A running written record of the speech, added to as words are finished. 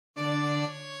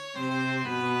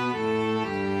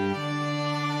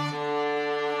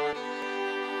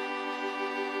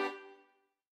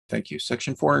Thank you.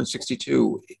 Section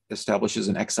 462 establishes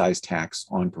an excise tax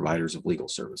on providers of legal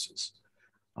services.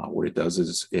 What it does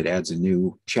is it adds a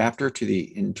new chapter to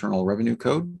the Internal Revenue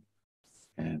Code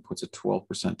and puts a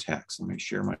 12% tax. Let me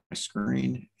share my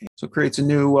screen. So it creates a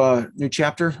new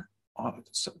chapter,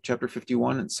 chapter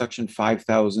 51 and section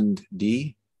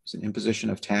 5000D. It's an imposition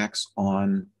of tax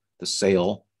on the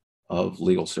sale of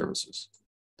legal services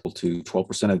to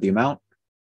 12% of the amount.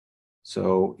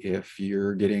 So if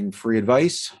you're getting free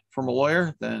advice from a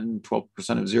lawyer, then 12%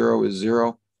 of zero is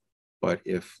zero. But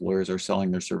if lawyers are selling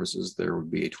their services, there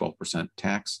would be a 12%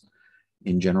 tax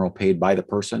in general paid by the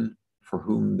person for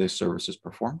whom this service is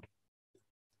performed.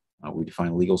 We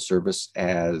define legal service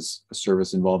as a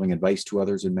service involving advice to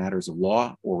others in matters of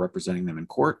law or representing them in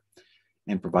court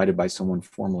and provided by someone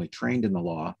formally trained in the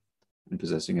law and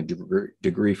possessing a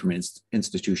degree from an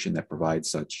institution that provides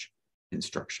such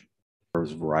instruction.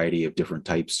 There's a variety of different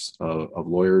types of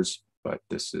lawyers, but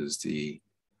this is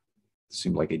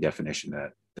seemed like a definition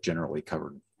that generally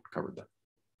covered them.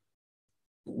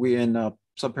 We in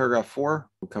subparagraph 4,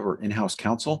 we cover in-house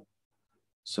counsel.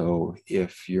 So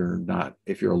if you're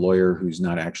a lawyer who's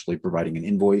not actually providing an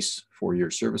invoice for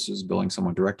your services, billing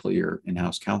someone directly, your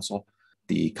in-house counsel,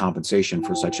 the compensation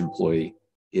for such employee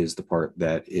is the part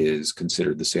that is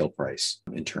considered the sale price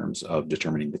in terms of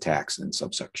determining the tax in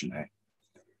subsection A.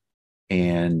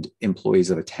 And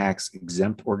employees of a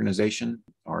tax-exempt organization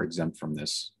are exempt from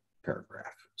this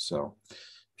paragraph. So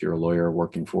if you're a lawyer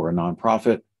working for a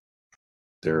nonprofit,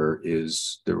 there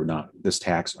would not this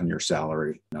tax on your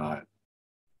salary,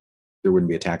 there wouldn't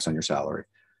be a tax on your salary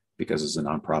because as a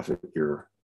nonprofit, you're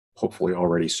hopefully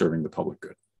already serving the public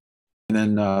good. And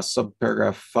then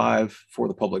subparagraph 5 for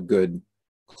the public good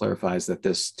clarifies that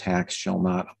this tax shall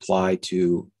not apply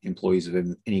to employees of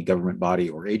any government body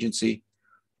or agency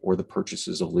or the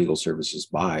purchases of legal services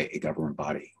by a government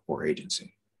body or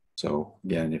agency. So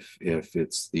again, if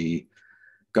it's the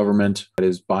government that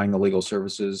is buying the legal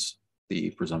services, the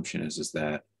presumption is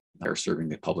that they're serving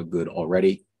the public good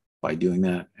already by doing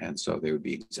that, and so they would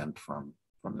be exempt from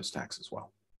this tax as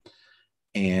well.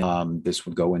 And this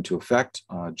would go into effect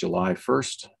July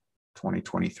 1st,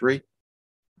 2023,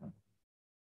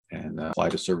 and apply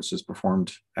to services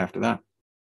performed after that.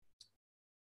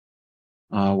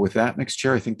 With that, Mixed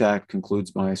Chair, I think that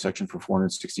concludes my section for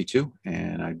 462,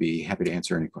 and I'd be happy to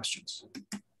answer any questions.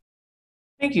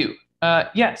 Thank you.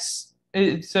 Yes.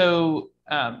 So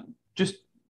just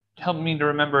help me to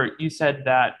remember, you said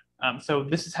that, so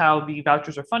this is how the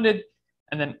vouchers are funded,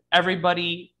 and then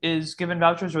everybody is given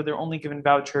vouchers, or they're only given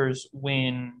vouchers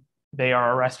when they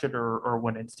are arrested or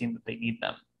when it's deemed that they need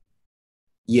them?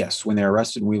 Yes, when they're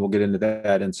arrested, we will get into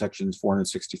that in sections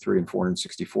 463 and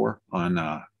 464 on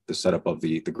the setup of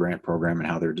the grant program and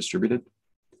how they're distributed.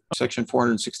 Section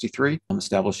 463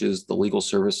 establishes the legal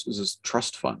services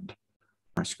trust fund.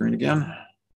 My screen again.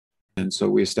 And so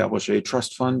we establish a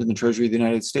trust fund in the Treasury of the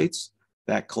United States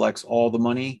that collects all the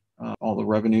money, all the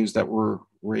revenues that were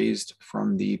raised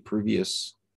from the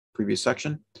previous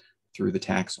section through the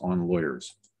tax on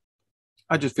lawyers.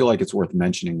 I just feel like it's worth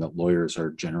mentioning that lawyers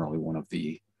are generally one of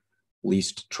the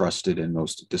least trusted and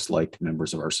most disliked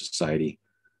members of our society,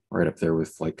 right up there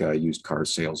with like used car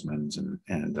salesmen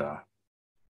and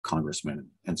congressmen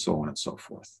and so on and so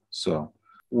forth. So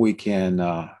we can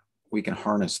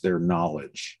harness their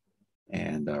knowledge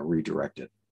and redirect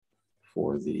it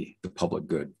for the public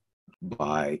good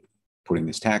by putting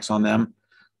this tax on them,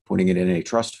 putting it in a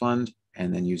trust fund,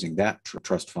 and then using that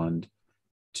trust fund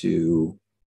to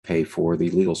pay for the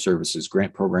legal services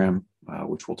grant program,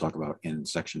 which we'll talk about in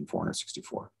section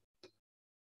 464.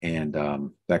 And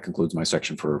that concludes my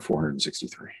section for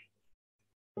 463.